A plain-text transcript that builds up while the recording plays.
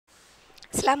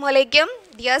Assalamu Alaikum,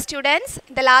 dear students.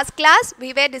 In the last class,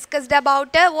 we were discussed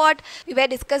about what? We were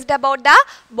discussed about the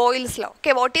Boyle's law.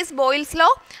 Okay, what is Boyle's law?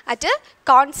 At a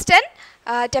constant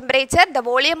temperature, the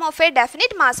volume of a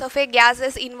definite mass of a gas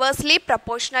is inversely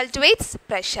proportional to its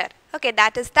pressure. Okay,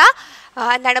 that is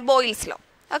the Boyle's law.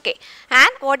 Okay,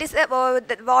 and what is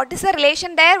the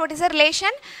relation there? What is the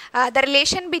relation? The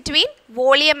relation between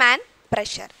volume and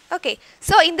pressure. Okay,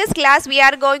 so in this class we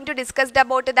are going to discuss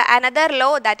about the another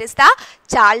law, that is the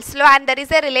Charles law, and there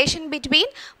is a relation between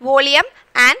volume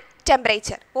and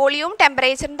temperature. Volume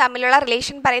temperature തമ്മിലുള്ള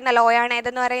relation പറയുന്ന law ആണ്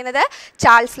ഏതെന്ന് പറയുന്നത്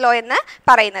Charles law എന്ന്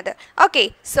പറയുന്നത്. Okay,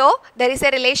 so there is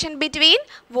a relation between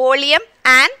volume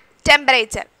and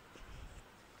temperature.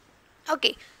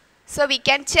 Okay, so we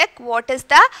can check what is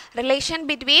the relation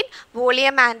between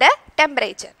volume and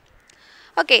temperature.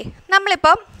 Okay,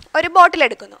 നമ്മളിപ്പോൾ ഒരു ബോട്ടിൽ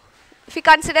എടുക്കുന്നു. If you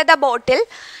consider the bottle,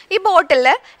 ഈ ബോട്ടിൽ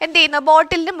എന്ത് ചെയ്യുന്നു,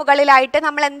 ബോട്ടിലിന് മുകളിലായിട്ട്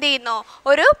നമ്മൾ എന്ത് ചെയ്യുന്നു,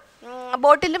 ഒരു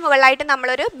ബോട്ടിലിന് മുകളിലായിട്ട്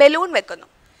നമ്മളൊരു ബലൂൺ വെക്കുന്നു.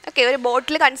 ഓക്കെ, ഒരു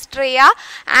ബോട്ടിൽ കൺസിഡർ ചെയ്യുക.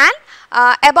 And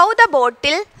above the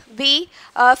bottle V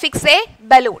fix A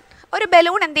balloon. ഒരു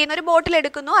ബലൂൺ എന്ത് ചെയ്യുന്നു, ഒരു ബോട്ടിൽ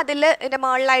എടുക്കുന്നു, അതിൽ ഇതിൻ്റെ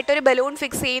മുകളിലായിട്ട് ഒരു ബലൂൺ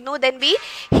ഫിക്സ് ചെയ്യുന്നു. ദെൻ വി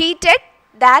ഹീറ്റഡ്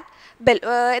ദാറ്റ്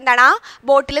എന്താണ്, ആ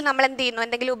ബോട്ടിൽ നമ്മൾ എന്ത് ചെയ്യുന്നു,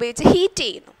 എന്തെങ്കിലും ഉപയോഗിച്ച് ഹീറ്റ്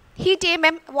ചെയ്യുന്നു. ഹീറ്റ്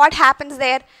ചെയ്യുമ്പം വാട്ട് ഹാപ്പൻസ്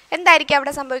ദെയർ, എന്തായിരിക്കും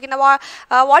അവിടെ സംഭവിക്കുന്നത്,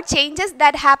 what changes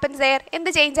that happens there, എന്ത്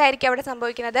ചേഞ്ച് ആയിരിക്കും അവിടെ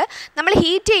സംഭവിക്കുന്നത്. നമ്മൾ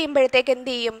ഹീറ്റ് ചെയ്യുമ്പോഴത്തേക്ക് എന്ത്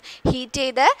ചെയ്യും, ഹീറ്റ്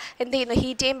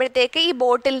ചെയ്യുമ്പോഴത്തേക്ക് ഈ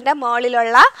ബോട്ടിലിൻ്റെ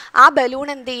മുകളിലുള്ള ആ ബലൂൺ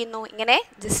എന്ത് ചെയ്യുന്നു, ഇങ്ങനെ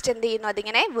ജസ്റ്റ് എന്ത് ചെയ്യുന്നു,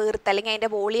 അതിങ്ങനെ വീർത്ത് അല്ലെങ്കിൽ അതിൻ്റെ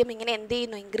വോളിയം ഇങ്ങനെ എന്ത്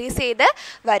ചെയ്യുന്നു, ഇൻക്രീസ് ചെയ്ത്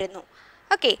വരുന്നു.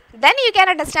 Okay, then you can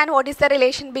understand what is the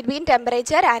relation between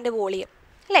temperature and volume.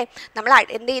 അല്ലേ, നമ്മൾ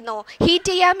എന്ത് ചെയ്യുന്നു, ഹീറ്റ്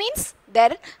ചെയ്യുക മീൻസ്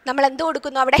ദർ നമ്മൾ എന്ത്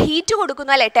കൊടുക്കുന്നു, അവിടെ ഹീറ്റ്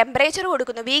കൊടുക്കുന്നു, അല്ലേ, ടെമ്പറേച്ചർ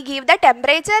കൊടുക്കുന്നു. We give the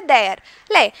temperature there,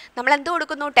 അല്ലേ, നമ്മൾ എന്ത്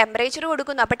കൊടുക്കുന്നു, ടെമ്പറേച്ചർ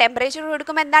കൊടുക്കുന്നു. അപ്പോൾ ടെമ്പറേച്ചർ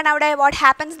കൊടുക്കുമ്പോൾ എന്താണ് അവിടെ, what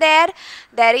happens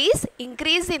there is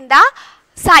increase in the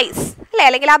size, അല്ലേ,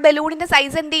 അല്ലെങ്കിൽ ആ ബലൂണിൻ്റെ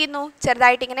സൈസ് എന്ത് ചെയ്യുന്നു,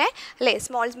 ചെറുതായിട്ട് ഇങ്ങനെ, അല്ലേ,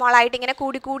 സ്മോൾ ആയിട്ട് ഇങ്ങനെ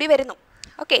കൂടി വരുന്നു.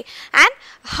 ഓക്കെ, ആൻഡ്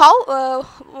ഹൗ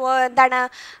എന്താണ്,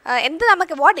 എന്ത്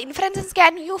നമുക്ക്, what inferences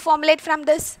can you formulate from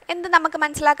this, എന്ത് നമുക്ക്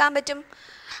മനസ്സിലാക്കാൻ പറ്റും.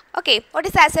 ഓക്കെ, വാട്ട്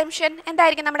ഈസ് അസംഷൻ,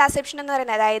 എന്തായിരിക്കും നമ്മുടെ അസംഷൻ എന്ന്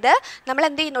പറയുന്നത്, അതായത് നമ്മൾ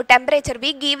എന്ത് ചെയ്യുന്നു, temperature,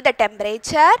 we give the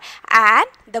temperature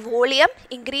and the volume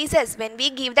increases. When we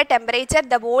give the temperature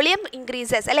the volume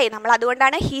increases, അല്ലേ, നമ്മൾ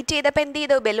അതുകൊണ്ടാണ് ഹീറ്റ് ചെയ്തപ്പോൾ എന്ത്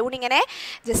ചെയ്തു, ബലൂൺ ഇങ്ങനെ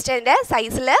ജസ്റ്റ് അതിൻ്റെ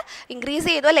സൈസിൽ ഇൻക്രീസ്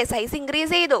ചെയ്തു, അല്ലേ, സൈസ്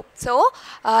ഇൻക്രീസ് ചെയ്തു. So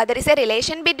there is A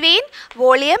relation between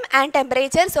volume and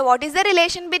temperature. So what is the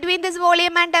relation between this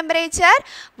volume and temperature,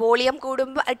 volume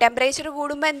കൂടുമ്പോൾ ടെമ്പറേച്ചർ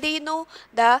കൂടുമ്പോൾ എന്ത് ചെയ്യുന്നു,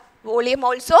 the volume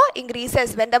also increases.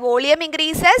 When the volume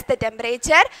increases, the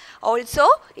temperature also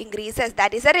increases.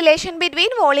 That is a relation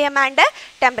between volume and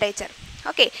temperature.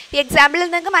 Okay, the example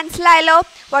നിങ്ങൾക്ക് മനസ്സിലായല്ലോ.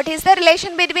 What is the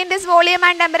relation between this volume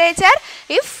and temperature?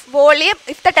 If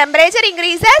the temperature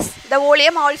increases, the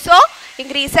volume also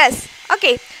increases.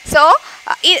 Okay, so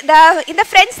in the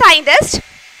French scientist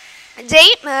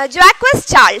Jacques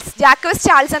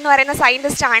Charles എന്ന് പറയുന്ന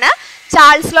scientist ആണ്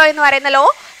Charles law എന്ന് പറയുന്ന law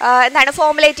എന്താണ്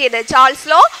formulate ചെയ്തത്. Charles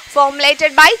law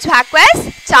formulated by Jacques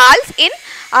Charles in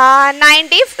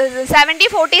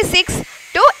 1746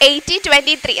 to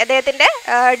 1823 അദ്ദേഹത്തിൻ്റെ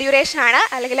duration ആണ്.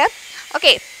 അല്ലെങ്കിൽ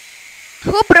okay,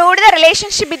 who proved the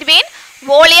relationship between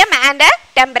volume and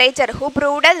temperature. Who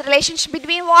proved the relationship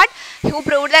between what? Who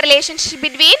proved the relationship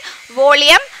between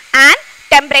volume and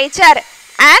temperature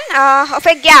and of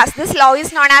a gas. This law is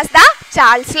known as the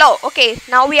Charles law. Okay,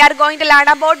 now we are going to learn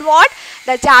about what?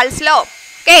 The Charles law.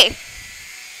 Okay,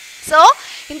 so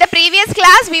in the previous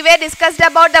class we were discussed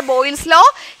about the Boyle's law.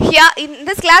 Here in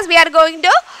this class we are going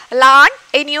to learn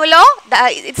a new law.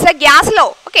 It's a gas law.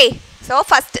 Okay, so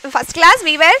first class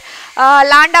we were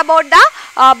learned about the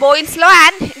Boyle's law,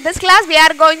 and in this class we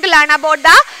are going to learn about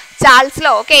the Charles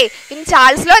law. Okay, in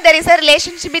Charles law there is a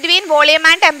relationship between volume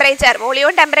and temperature. Volume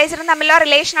and temperature തമ്മിലുള്ള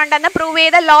relation ഉണ്ടെന്ന് prove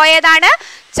ചെയ്ത law ഏതാണ്,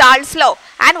 Charles law.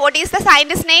 And what is the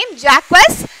scientist name? Jacques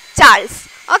Charles.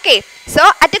 Okay, so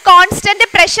at a constant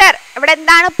pressure, ഇവിടെ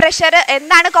എന്താണ് pressure,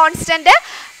 എന്താണ് constant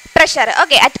pressure?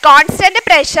 Okay, at constant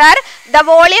pressure the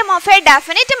volume of a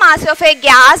definite mass of a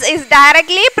gas is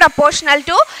directly proportional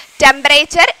to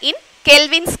temperature in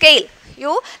Kelvin scale.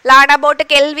 You learn about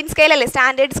Kelvin scale, അല്ലേ,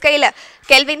 standard scale,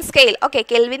 Kelvin scale. Okay,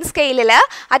 Kelvin scale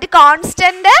at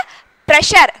constant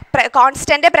pressure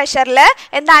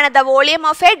എന്താണ്, the volume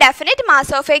of a definite mass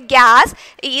of a gas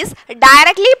is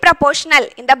directly proportional.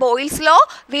 In the Boyle's law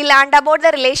we learned about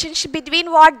the relationship between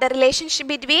what? The relationship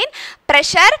between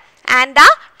pressure and the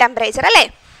temperature, അല്ലേ.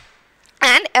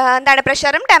 And എന്താണ്,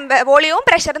 പ്രഷറും വോളിയവും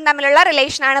പ്രഷറും തമ്മിലുള്ള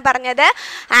relation ആണ് പറഞ്ഞത്.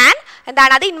 And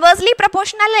എന്താണ്, അത് inversely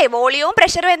proportional അല്ലേ. വോളിയവും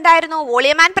പ്രഷറും എന്തായിരുന്നു,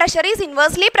 volume and pressure is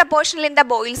inversely proportional in the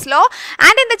boils law.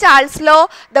 And in the Charles law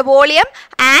the volume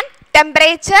and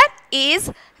temperature is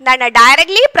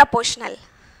directly proportional.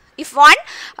 If one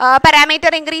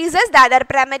parameter increases, the other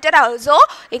parameter also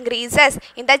increases.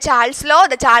 In the Charles law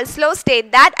states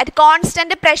that at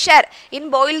constant pressure, in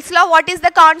Boyle's law, what is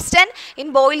the constant?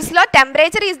 In Boyle's law,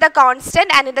 temperature is the constant,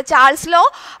 and in the Charles law,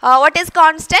 what is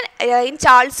constant? In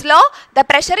Charles law, the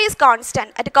pressure is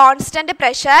constant. At constant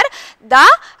pressure, the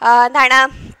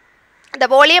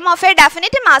volume of a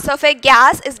definite mass of a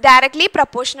gas is directly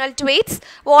proportional to its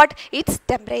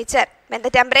temperature. When the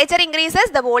temperature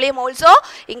increases, the volume also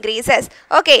increases.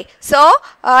 Okay, so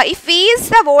if V is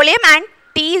the volume and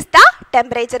T is the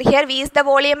temperature, here V is the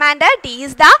volume and T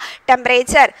is the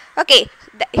temperature. Okay,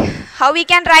 how we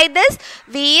can write this?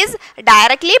 V is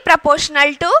directly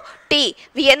proportional to T.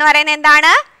 V ennu parayunna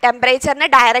endana? Temperature ne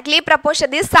directly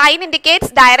proportional. This sign indicates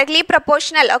directly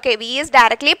proportional. Okay, V is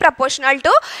directly proportional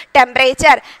to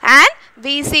temperature, and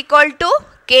V is equal to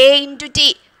K into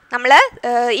T.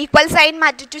 Equal sign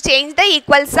to change the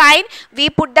equal sign, we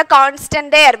put the constant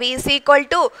there. V is equal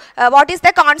to what is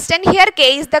the constant here?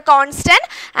 K is the constant,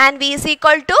 and V is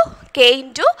equal to K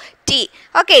into T.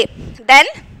 Okay, then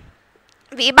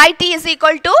V by T is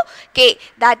equal to K.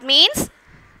 That means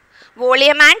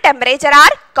volume and temperature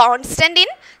are constant in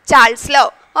Charles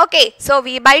law. Okay, so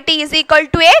V by T is equal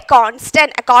to a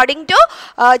constant. According to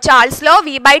Charles law,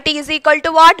 V by T is equal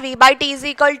to what? V by T is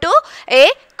equal to a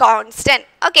constant.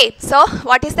 Okay, so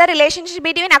what is the relationship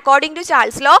between? According to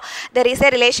Charles law, there is a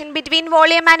relation between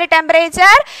volume and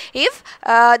temperature. If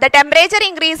the temperature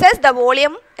increases, the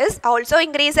volume is also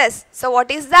increases. So what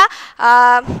is the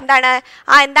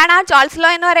Charles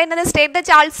law ennu parayunnathu? State the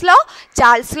Charles law.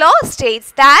 Charles law states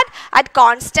that at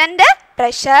constant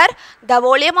pressure, the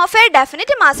volume of a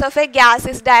definite mass of a gas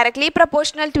is directly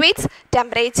proportional to its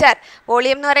temperature.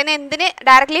 Volume ennu parayunnathu endine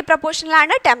directly proportional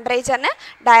aanu? Temperature ne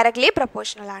directly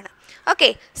proportional aanu.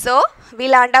 Okay, so we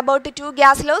learned about the two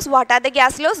gas laws. What are the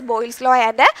gas laws? Boyle's law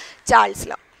and Charles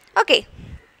law. Okay,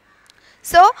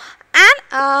 so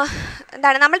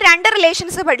നമ്മൾ രണ്ട്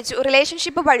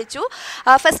relationship പഠിച്ചു.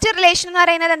 First relation എന്ന്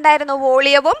പറയുന്നത് എന്തായിരുന്നു?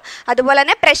 വോളിയവും അതുപോലെ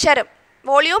തന്നെ പ്രഷറും.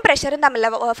 വോളിയവും പ്രഷറും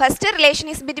തമ്മിലുള്ള first relation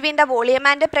is between the volume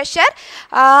and the pressure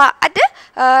at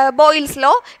Boyle's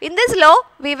law. In this law,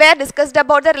 we were discussed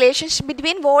about the relationship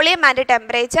between volume and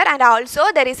temperature, and also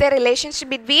there is a relationship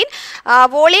between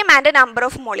volume and the number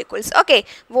of molecules. Okay,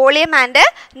 volume and the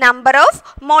number of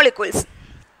molecules.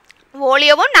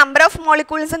 വോളിയവും number of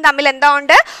മോളിക്യൂൾസും തമ്മിൽ എന്താ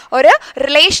ഉണ്ട്? ഒരു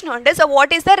relation ഉണ്ട്. So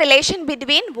what is the relation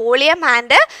between volume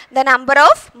and the number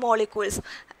of molecules?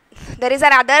 There is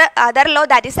another law,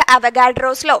 that is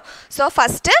Avogadro's law. So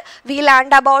first we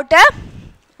learned about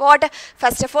what?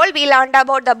 First of all, we learned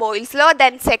about the Boyle's law.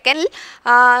 Then second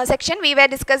section we were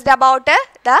discussed about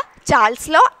the Charles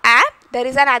law, and there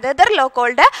is another law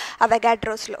called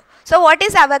Avogadro's law. So what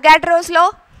is Avogadro's law?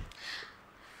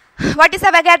 What is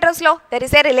Avogadro's law? There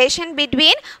is a relation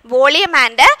between volume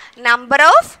and number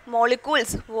of molecules.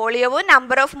 Volume and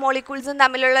number of molecules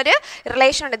തമ്മിലുള്ള ഒരു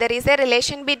relation ഉണ്ട്. There is a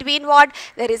relation between what?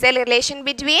 There is a relation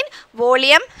between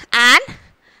volume and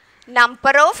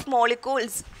number of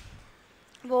molecules.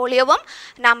 വോളിയവും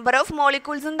number of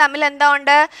മോളിക്യൂൾസും തമ്മിൽ എന്താ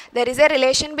ഉണ്ട്? There is A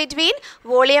relation between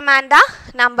volume and the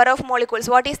number of molecules.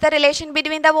 What is the relation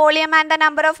between the volume and the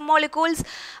number of molecules?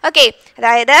 Okay,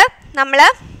 അതായത് നമ്മൾ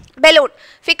balloon,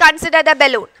 if you consider the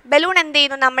balloon എന്ത്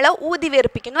ചെയ്യുന്നു? നമ്മൾ ഊതി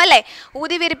വീർപ്പിക്കുന്നു അല്ലേ?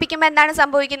 ഊതി വീർപ്പിക്കുമ്പോൾ എന്താണ്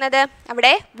സംഭവിക്കുന്നത്?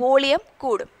 അവിടെ വോളിയം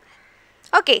കൂടും.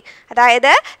 ഓക്കെ,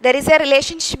 അതായത് there is A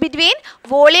relationship between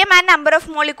volume and number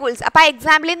of molecules. അപ്പോൾ ആ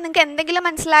എക്സാമ്പിളിൽ നിങ്ങൾക്ക് എന്തെങ്കിലും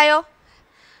മനസ്സിലായോ?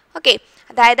 Okay,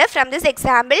 അതായത് from this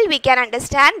example we can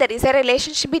understand there is A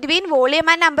relationship between volume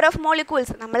and number of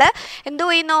molecules. നമ്മൾ എന്ത്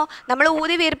ചെയ്യുന്നു? നമ്മൾ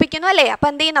ഊതി വീർപ്പിക്കുന്നു അല്ലേ? അപ്പോൾ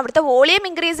എന്ത് ചെയ്യുന്നു? അവിടുത്തെ വോളിയം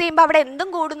ഇൻക്രീസ് ചെയ്യുമ്പോൾ അവിടെ എന്തും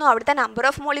കൂടുന്നു, അവിടുത്തെ നമ്പർ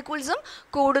ഓഫ് മോളിക്യൂൾസും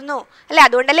കൂടുന്നു അല്ലേ?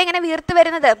 അതുകൊണ്ടല്ലേ ഇങ്ങനെ വീർത്ത്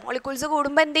വരുന്നത്. മോളിക്യൂൾസ്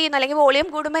കൂടുമ്പോൾ എന്ത് ചെയ്യുന്നു, അല്ലെങ്കിൽ വോളിയം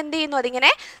കൂടുമ്പോൾ എന്ത് ചെയ്യുന്നു?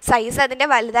 അതിങ്ങനെ സൈസ് അതിൻ്റെ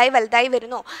വലുതായി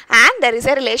വരുന്നു. And there is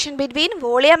A relation between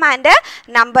volume and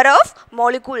number of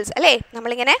molecules അല്ലേ?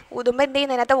 നമ്മളിങ്ങനെ ഊതുമ്പോൾ എന്ത്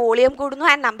ചെയ്യുന്നു? അതിനകത്ത് വോളിയം കൂടുന്നു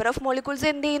ആൻഡ് നമ്പർ ഓഫ് മോളിക്യൂൾസ്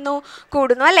എന്ത് ചെയ്യുന്നു?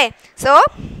 കൂടുന്നു അല്ലേ? So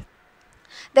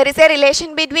there is a relation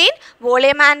between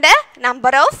volume and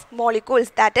number of molecules,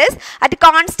 that is at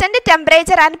constant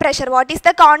temperature and pressure. What is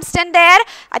the constant there?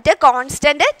 At a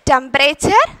constant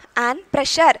temperature and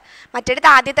pressure. മറ്റേത്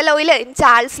ആദ്യത്തെ ലോയിൽ in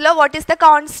Charles law, what is the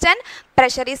constant?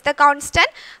 Pressure is the constant.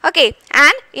 Okay,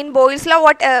 and in Boyle's law,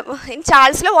 in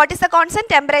Charles law, what is the constant?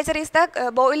 Temperature is the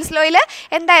Boyle's law.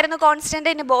 എന്തായിരുന്നു constant?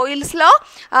 In Boyle's law,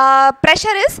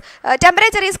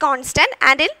 temperature is constant,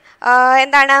 and in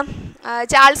എന്താണ്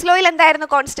Charles ലോയിൽ എന്തായിരുന്നു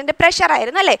constant? Pressure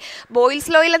ആയിരുന്നു അല്ലേ?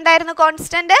 Boils ലോയിൽ എന്തായിരുന്നു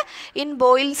constant? In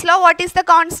boils law what is the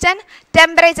constant?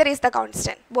 Temperature is the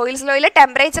constant. Boils ലോയിൽ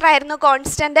temperature ആയിരുന്നു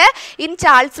constant. In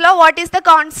Charles law what is the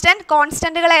constant?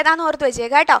 കോൺസ്റ്റന്റുകൾ ഏതാണെന്ന് ഓർത്ത്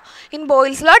വെച്ചേക്കുക കേട്ടോ. In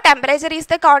boils low temperature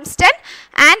is the constant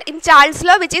and in Charles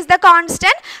law which is the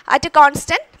constant? At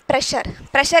constant pressure.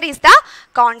 Pressure is the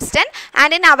constant.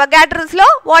 And in Avogadro's law,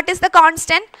 what is the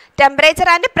constant? Temperature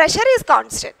and pressure is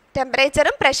constant. Temperature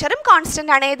and pressure constant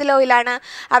ആണ് ഏത് ലോയിലാണ്?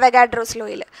 Avogadro's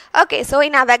ലോയിൽ. Okay, so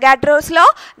in Avogadro's law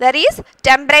there is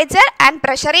temperature and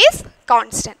pressure is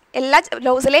constant. എല്ലാ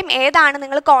ലോസിലെയും ഏതാണ്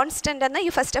നിങ്ങൾ constant എന്ന്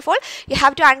first of all you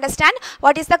have to understand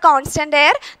what is the constant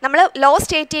air. നമ്മൾ law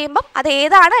state ചെയ്യുമ്പം അത്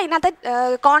ഏതാണ് അതിനകത്ത്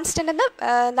കോൺസ്റ്റന്റ് എന്ന്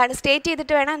എന്താണ് സ്റ്റേറ്റ്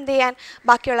ചെയ്തിട്ട് വേണം എന്ത് ചെയ്യാൻ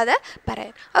ബാക്കിയുള്ളത്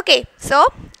പറയാൻ. Okay, so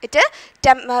it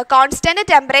constant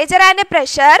temperature and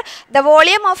pressure the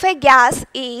volume of A gas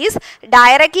is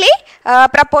directly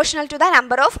proportional to the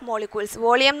number of molecules.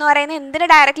 Volume എന്ന് പറയുന്നത് എന്തിന്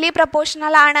ഡയറക്ട്ലി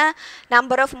പ്രപ്പോർഷണൽ ആണ്?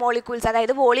 Number of molecules.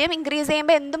 അതായത് വോളിയം ഇൻക്രീസ്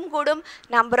ചെയ്യുമ്പോൾ എന്തും കൂടും?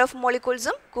 നമ്പർ ഓഫ്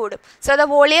മോളിക്യൂൾസും കൂടും. So the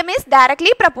volume is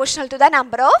directly proportional to the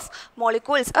number of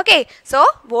molecules. Okay, so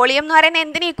volume എന്ന് പറയുന്നത്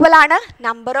എന്തിന് ഈക്വൽ ആണ്?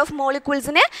 നമ്പർ ഓഫ്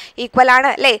മോളിക്യൂൾസിന് ഈക്വൽ ആണ്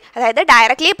അല്ലേ? അതായത്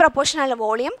ഡയറക്ട്ലി പ്രൊപ്പോർഷണൽ.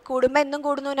 വോളിയം കൂടുമ്പോൾ എന്തും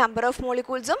കൂടുന്നു? നമ്പർ ഓഫ്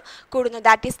മോളിക്യൂൾസും കൂടുന്നു.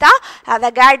 That is the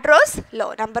Avogadro's law.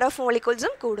 Number of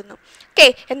മോളിക്യൂൾസും കൂടുന്നു. ഓക്കെ,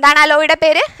 എന്താണ് ആ ലോയുടെ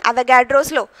പേര്?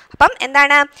 Avogadro's law. അപ്പം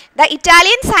എന്താണ്? ദ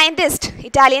ഇറ്റാലിയൻ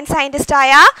സയൻറ്റിസ്റ്റ്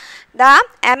ആയ ദ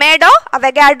അമേഡോ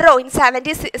അവഗാഡ്രോ ഇൻ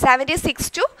 76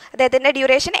 ടു അദ്ദേഹത്തിൻ്റെ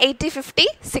ഡ്യൂറേഷൻ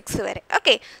 1856 വരെ.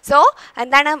 ഓക്കെ, സോ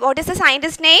എന്താണ്? What is the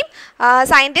scientist name?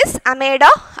 Scientist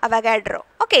അമേഡോ Avogadro.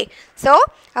 Okay, so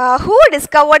who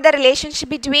discovered the relationship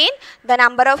between the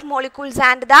number of molecules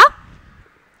and the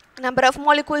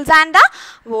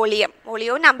volume?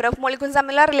 Number of molecules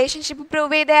തമ്മിലുള്ള relationship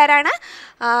prove ചെയ്ത ആരാണ്?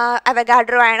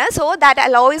 Avogadro ആണ്. So that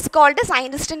law is called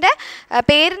സയൻറ്റിസ്റ്റിൻ്റെ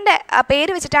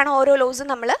പേര് വെച്ചിട്ടാണ് ഓരോ ലോസും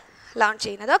നമ്മൾ learn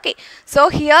ചെയ്യുന്നത്. Okay, so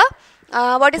here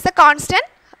what is the constant?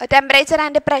 Temperature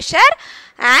and pressure,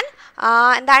 and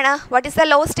എന്താണ്? What is the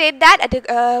law state that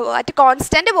at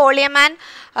constant volume and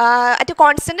at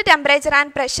constant temperature and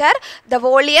pressure the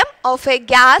volume of a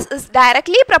gas is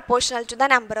directly proportional to the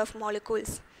number of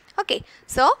molecules. Okay,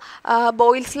 so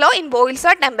Boyle's law, in Boyle's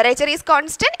law temperature is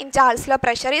constant, in Charles' law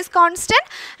pressure is constant,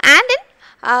 and in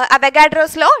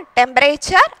Avogadro's law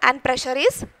temperature and pressure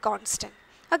is constant.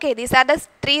 Okay, these are the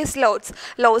three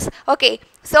laws. Okay,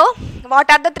 so what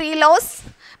are the three laws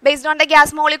based on the gas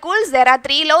molecules? There are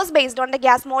three laws based on the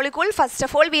gas molecule. First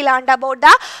of all, we learned about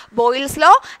the Boyle's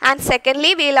law, and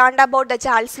secondly we learned about the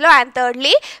Charles' law, and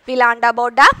thirdly we learned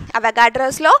about the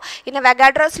Avogadro's law. In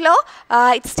Avogadro's law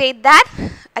it states that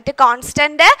at a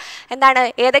constant എന്താണ്?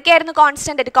 ഏതൊക്കെയായിരുന്നു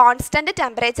constant? at constant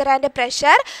temperature and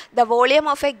pressure the volume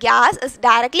of a gas is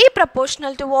directly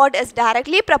proportional to what? Is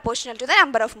directly proportional to the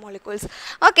number of molecules.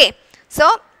 Okay, so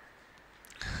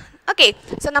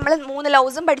നമ്മൾ 3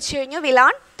 ലോസും പഠിച്ചു കഴിഞ്ഞു. We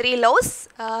learn 3 loss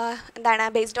എന്താണ്?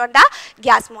 Based on the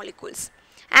gas molecules.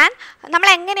 And നമ്മൾ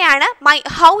എങ്ങനെയാണ്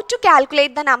how to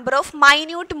calculate the number of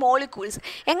minute molecules?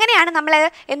 എങ്ങനെയാണ് നമ്മൾ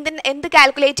എന്ത്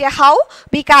calculate ചെയ്യുക? How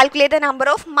we calculate the number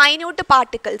of minute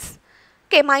particles.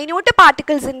 Okay, minute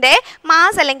പാർട്ടിക്കിൾസിൻ്റെ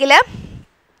mass അല്ലെങ്കിൽ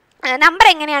നമ്പർ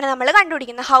എങ്ങനെയാണ് നമ്മൾ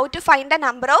കണ്ടുപിടിക്കുന്നത്? How to find the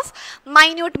number of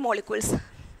minute molecules.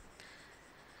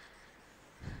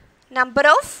 Number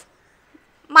of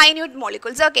minute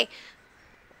molecules. Okay,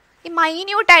 ഈ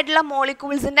minute ആയിട്ടുള്ള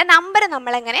മോളിക്യൂൾസിൻ്റെ നമ്പർ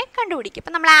നമ്മളെങ്ങനെ കണ്ടുപിടിക്കും?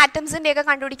 ഇപ്പം നമ്മൾ ആറ്റംസിൻ്റെയൊക്കെ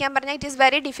കണ്ടുപിടിക്കാൻ പറഞ്ഞാൽ it is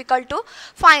very difficult to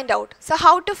find out. So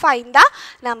how to find the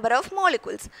number of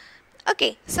molecules? Okay,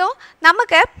 so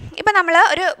നമുക്ക് ഇപ്പം നമ്മൾ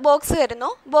ഒരു ബോക്സ് തരുന്നു.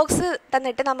 ബോക്സ്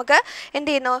തന്നിട്ട് നമുക്ക് എന്ത്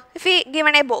ചെയ്യുന്നു? ഇഫ് ഈ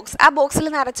ഗിവൺ എ ബോക്സ്, ആ ബോക്സിൽ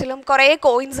നിറച്ചിലും കുറേ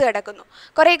കോയിൻസ് കിടക്കുന്നു.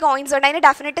 കുറേ കോയിൻസ് ഉണ്ട്. അതിന്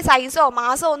ഡെഫിനറ്റ് സൈസോ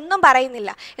മാസോ ഒന്നും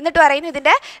പറയുന്നില്ല. എന്നിട്ട് പറയുന്നു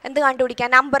ഇതിൻ്റെ എന്ത്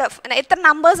കണ്ടുപിടിക്കാൻ? നമ്പർ ഓഫ് എത്ര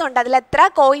നമ്പേഴ്സ് ഉണ്ട്, അതിൽ എത്ര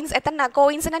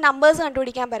കോയിൻസിൻ്റെ നമ്പേഴ്സ്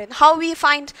കണ്ടുപിടിക്കാൻ പറയുന്നു. How we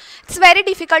find? It's very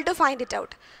difficult to find it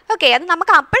out. Okay, അത്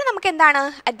നമുക്ക് അപ്പോഴും നമുക്ക് എന്താണ്?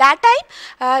 അറ്റ് ദാറ്റ് ടൈം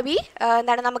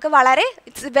എന്താണ് നമുക്ക് വളരെ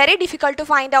it's very difficult to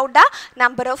find out the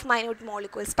number of minute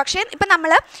molecules. പക്ഷേ ഇപ്പം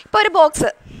നമ്മൾ ഒരു ബോക്സ്,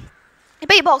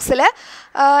 ഇപ്പോൾ ഈ ബോക്സിൽ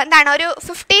എന്താണ് ഒരു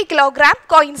 50 കിലോഗ്രാം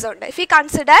കോയിൻസ് ഉണ്ട്. If you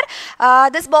consider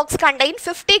this box contain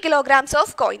 50 kilograms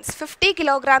of coins. 50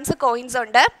 kilograms coins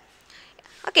ഉണ്ട്.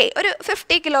 ഓക്കെ, ഒരു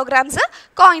 50 kilograms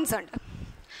കോയിൻസ് ഉണ്ട്.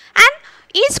 ആൻഡ്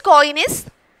ഈച്ച് കോയിൻ ഈസ്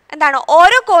എന്താണ്?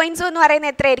 ഓരോ കോയിൻസും എന്ന്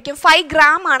പറയുന്നത് എത്രയായിരിക്കും? 5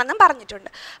 gram ആണെന്നും പറഞ്ഞിട്ടുണ്ട്.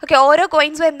 ഓക്കെ, ഓരോ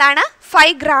കോയിൻസും എന്താണ്?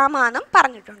 5 gram ആണെന്നും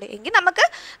പറഞ്ഞിട്ടുണ്ട്. എങ്കിൽ നമുക്ക്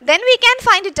then we can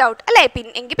find it out അല്ലേ?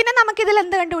 എങ്കിൽ പിന്നെ നമുക്കിതിൽ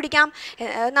എന്ത് കണ്ടുപിടിക്കാം?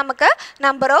 നമുക്ക്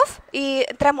നമ്പർ ഓഫ് ഈ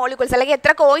എത്ര മോളിക്യൂൾസ് അല്ലെങ്കിൽ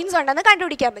എത്ര കോയിൻസ് ഉണ്ടെന്ന്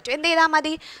കണ്ടുപിടിക്കാൻ പറ്റും. എന്ത് ചെയ്താൽ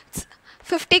മതി?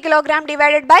 50 kilogram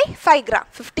divided by 5 gram.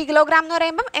 50 kilogram എന്ന്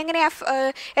പറയുമ്പം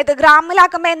എങ്ങനെയാണ്?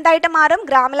 ഗ്രാമിലാക്കുമ്പോൾ എന്തായിട്ട് മാറും?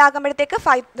 ഗ്രാമിലാക്കുമ്പോഴത്തേക്ക്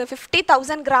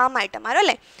 50,000 gram ആയിട്ട് മാറും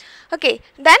അല്ലേ? Okay,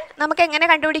 then നമുക്ക് എങ്ങനെ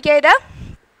കണ്ടുപിടിക്കുക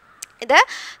ഇത്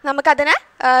നമുക്കതിനെ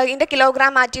ഇതിൻ്റെ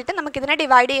കിലോഗ്രാം മാറ്റിയിട്ട് നമുക്കിതിനെ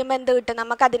ഡിവൈഡ് ചെയ്യുമ്പോൾ എന്ത് കിട്ടും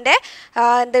നമുക്കതിൻ്റെ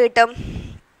എന്ത് കിട്ടും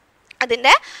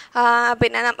അതിൻ്റെ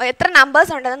പിന്നെ എത്ര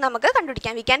നമ്പേഴ്സ് ഉണ്ടെന്ന് നമുക്ക്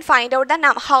കണ്ടുപിടിക്കാം we can find out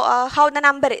how the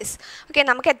number is okay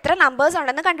നമുക്ക് എത്ര നമ്പേഴ്സ്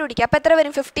ഉണ്ടെന്ന് കണ്ടുപിടിക്കാം അപ്പോൾ എത്ര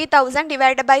വരും 50,000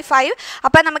 ഡിവൈഡ് ബൈ 5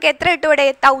 അപ്പോൾ നമുക്ക് എത്ര കിട്ടും ഇവിടെ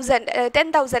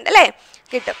 10,000 അല്ലേ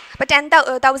കിട്ടും അപ്പോൾ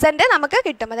 10,000 നമുക്ക്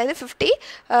കിട്ടും അതായത്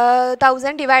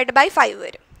 50,000 ഡിവൈഡ് ബൈ 5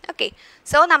 വരും ഓക്കെ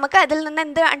സോ നമുക്ക് അതിൽ നിന്ന്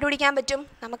എന്ത് കണ്ടുപിടിക്കാൻ പറ്റും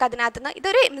നമുക്ക് അതിനകത്ത് നിന്ന്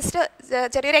ഇതൊരു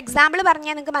ചെറിയൊരു എക്സാമ്പിൾ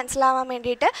പറഞ്ഞാൽ നിങ്ങൾക്ക് മനസ്സിലാവാൻ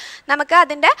വേണ്ടിയിട്ട് നമുക്ക്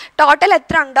അതിൻ്റെ ടോട്ടൽ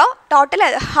എത്ര ഉണ്ടോ total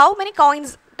how many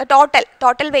coins the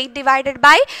total weight divided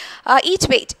by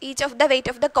each of the weight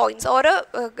of the coins ഓരോ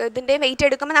ഇതിൻ്റെ വെയിറ്റ്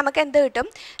എടുക്കുമ്പോൾ നമുക്ക് എന്ത് കിട്ടും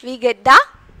we get the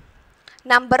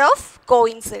number of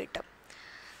coins കിട്ടും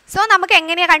സോ നമുക്ക്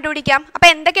എങ്ങനെയാണ് കണ്ടുപിടിക്കാം അപ്പോൾ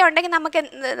എന്തൊക്കെ ഉണ്ടെങ്കിൽ നമുക്ക്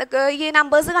ഈ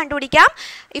നമ്പേഴ്സ് കണ്ടുപിടിക്കാം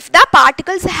if the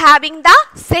particles having the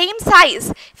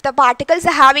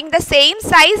same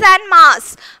size and mass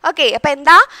okay അപ്പോൾ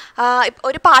എന്താ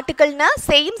ഒരു പാർട്ടിക്കിളിന്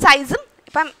സെയിം സൈസും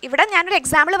ഇപ്പം ഇവിടെ ഞാനൊരു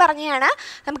എക്സാമ്പിൾ പറഞ്ഞതാണ്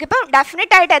നമുക്കിപ്പം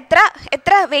ഡെഫിനറ്റ് ആയിട്ട്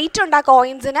എത്ര വെയിറ്റ് ഉണ്ട് ആ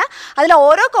കോയിൻസിന് അതിൽ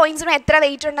ഓരോ കോയിൻസിനും എത്ര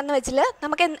വെയിറ്റ് ഉണ്ടെന്ന് വെച്ചാൽ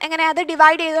നമുക്ക് എങ്ങനെ അത്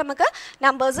ഡിവൈഡ് ചെയ്ത് നമുക്ക്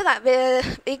numbers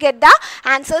we get the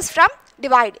answers from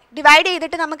divide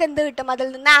ചെയ്തിട്ട് നമുക്ക് എന്ത് കിട്ടും അതിൽ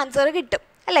നിന്ന് ആൻസർ കിട്ടും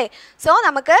അല്ലേ സോ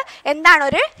നമുക്ക്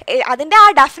എന്താണ് അതിൻ്റെ ആ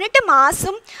ഡെഫിനറ്റ്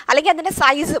മാസും അല്ലെങ്കിൽ അതിൻ്റെ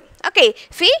സൈസും okay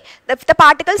the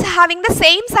particles having the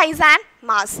same size and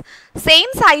mass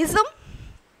same സൈസും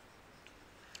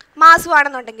mass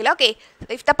ആണെന്നുണ്ടെങ്കിൽ okay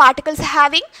if the particles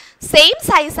having same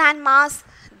size and mass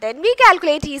then we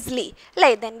calculate easily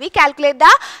then we calculate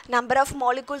the number of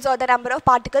molecules or the number of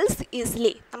particles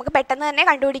easily നമുക്ക് പെട്ടെന്ന് തന്നെ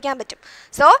കണ്ടുപിടിക്കാൻ പറ്റും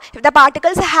so if the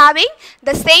particles having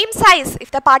the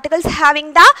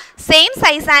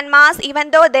size and mass even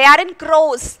though they are in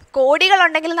crores കോടികൾ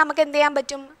ഉണ്ടെങ്കിൽ നമുക്ക് എന്ത് ചെയ്യാൻ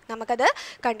പറ്റും നമുക്കത്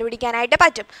കണ്ടുപിടിക്കാനായിട്ട്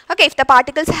പറ്റും okay if the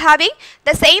particles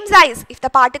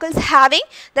having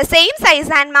the same size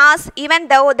and mass even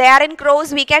though they are in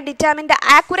crores we can determine the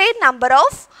accurate number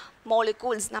of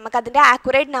molecules നമുക്ക് അതിൻ്റെ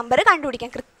ആക്യുറേറ്റ് നമ്പർ കണ്ടുപിടിക്കാം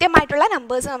കൃത്യമായിട്ടുള്ള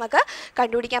നമ്പേഴ്സ് നമുക്ക്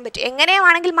കണ്ടുപിടിക്കാൻ പറ്റും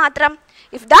എങ്ങനെയാണെങ്കിൽ മാത്രം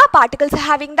if the particles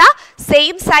having the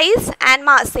same size and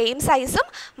mass same സൈസും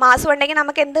മാസും ഉണ്ടെങ്കിൽ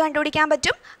നമുക്ക് എന്ത് കണ്ടുപിടിക്കാൻ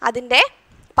പറ്റും അതിൻ്റെ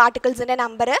പാർട്ടിക്കിൾസിൻ്റെ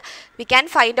number we can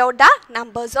find out the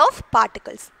numbers of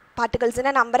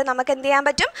പാർട്ടിക്കിൾസിൻ്റെ number നമുക്ക് എന്ത് ചെയ്യാൻ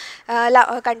പറ്റും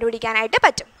കണ്ടുപിടിക്കാനായിട്ട്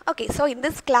പറ്റും okay so in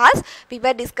this class we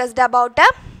were discussed about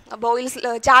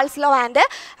Charles law and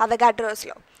Avogadro's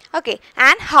law okay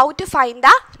and how to find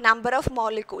the number of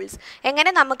molecules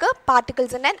എങ്ങനെ നമുക്ക്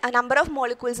പാർട്ടിക്കിൾസിൻ്റെ number of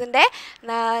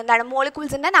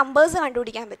മോളിക്യൂൾസിൻ്റെ numbers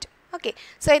കണ്ടുപിടിക്കാൻ പറ്റും okay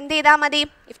so എന്ത് ചെയ്താൽ മതി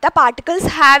if the particles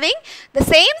having the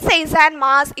same size and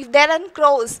mass if they are in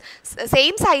crores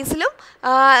same സൈസിലും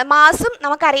മാസും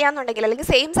നമുക്കറിയാമെന്നുണ്ടെങ്കിൽ അല്ലെങ്കിൽ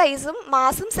same സൈസും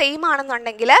മാസും same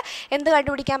ആണെന്നുണ്ടെങ്കിൽ എന്ത്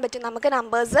കണ്ടുപിടിക്കാൻ പറ്റും നമുക്ക്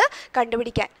നമ്പേഴ്സ്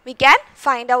കണ്ടുപിടിക്കാൻ we can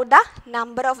find out the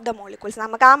number of the molecules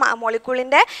നമുക്ക് ആ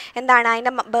മോളിക്യൂളിൻ്റെ എന്താണ്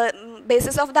അതിൻ്റെ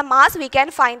basis of the mass we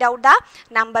can find out the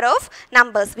number of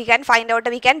numbers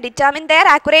we can determine their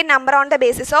accurate number on the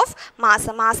basis of mass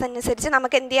അനുസരിച്ച്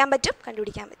നമുക്ക് എന്ത് ചെയ്യാൻ പറ്റും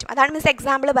കണ്ടുപിടിക്കാൻ പറ്റും അതാണ് മിസ്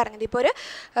എക്സാമ്പിൾ പറഞ്ഞത് ഇപ്പോൾ ഒരു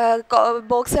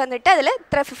ബോക്സ് തന്നിട്ട് അതിൽ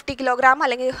ഇത്ര 50 കിലോഗ്രാമോ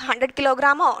അല്ലെങ്കിൽ 100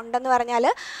 കിലോഗ്രാമോ ഉണ്ടെന്ന് പറഞ്ഞാൽ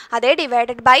അതേ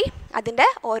ഡിവൈഡഡ് ബൈ അതിൻ്റെ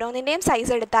ഓരോന്നിൻ്റെയും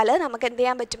സൈസ് എടുത്താൽ നമുക്ക് എന്ത്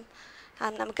ചെയ്യാൻ പറ്റും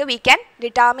നമുക്ക് we can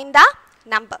determine the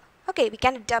number okay we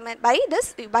can determine by this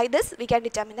we can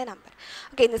determine the number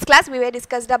okay in this class we were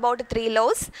discussed about 3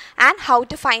 laws and how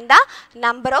to find the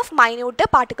number of minute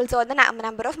particles or the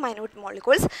number of minute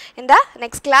molecules in the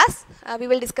next class we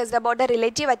will discuss about the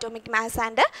relative atomic mass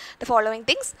and the following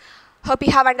things hope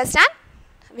you have understand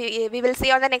we will see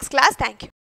you on the next class thank you